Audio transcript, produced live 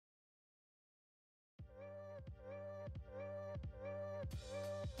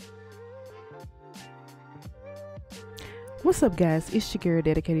What's up, guys? It's your girl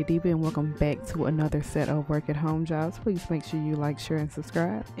Dedicated Diva, and welcome back to another set of work at home jobs. Please make sure you like, share, and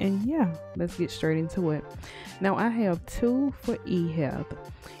subscribe. And yeah, let's get straight into it. Now, I have two for eHealth.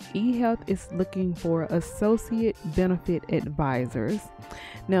 eHealth is looking for associate benefit advisors.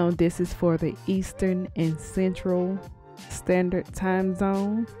 Now, this is for the Eastern and Central Standard Time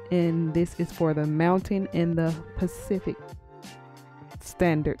Zone, and this is for the Mountain and the Pacific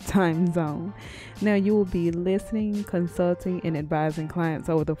Standard Time Zone. Now, you will be listening, consulting, and advising clients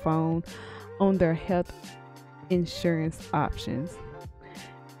over the phone on their health insurance options.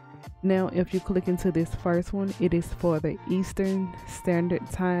 Now, if you click into this first one, it is for the Eastern Standard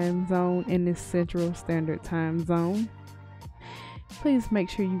Time Zone and the Central Standard Time Zone. Please make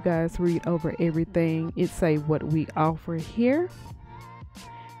sure you guys read over everything. It say what we offer here: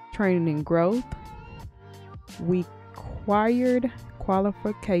 training and growth, required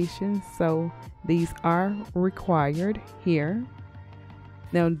qualifications, so these are required here.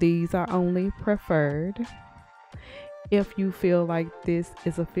 Now, these are only preferred. If you feel like this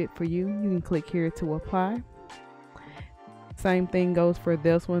is a fit for you, you can click here to apply. Same thing goes for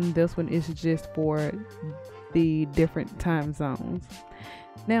this one. This one is just for the different time zones.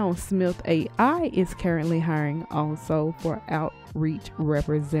 Now, smith.ai is currently hiring also for outreach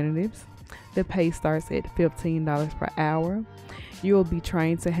representatives. The pay starts at $15 per hour. You will be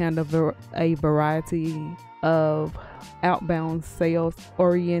trained to handle a variety of outbound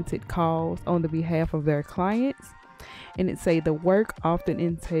sales-oriented calls on the behalf of their clients. And it say the work often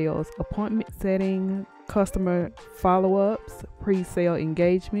entails appointment setting, customer follow-ups, pre-sale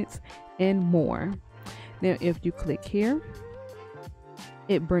engagements, and more. Now, if you click here,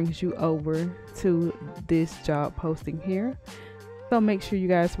 it brings you over to this job posting here. So make sure you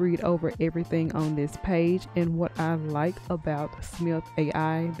guys read over everything on this page. And what I like about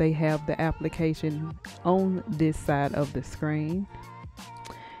smith.ai, they have the application on this side of the screen.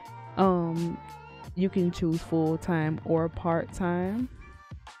 You can choose full-time or part-time,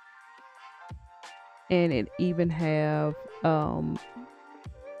 and it even have the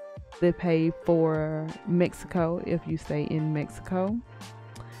pay for Mexico if you stay in Mexico,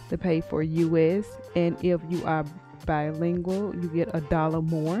 the pay for US, and if you are bilingual, you get $1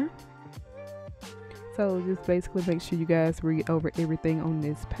 more. So just basically make sure you guys read over everything on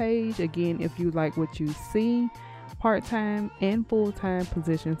this page. Again, if you like what you see, part-time and full-time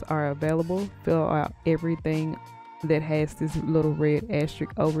positions are available. Fill out everything that has this little red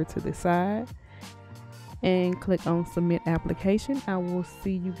asterisk over to the side and click on submit application. I will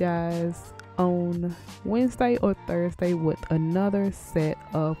see you guys on Wednesday or Thursday with another set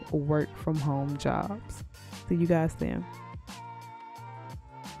of work from home jobs. See you guys then.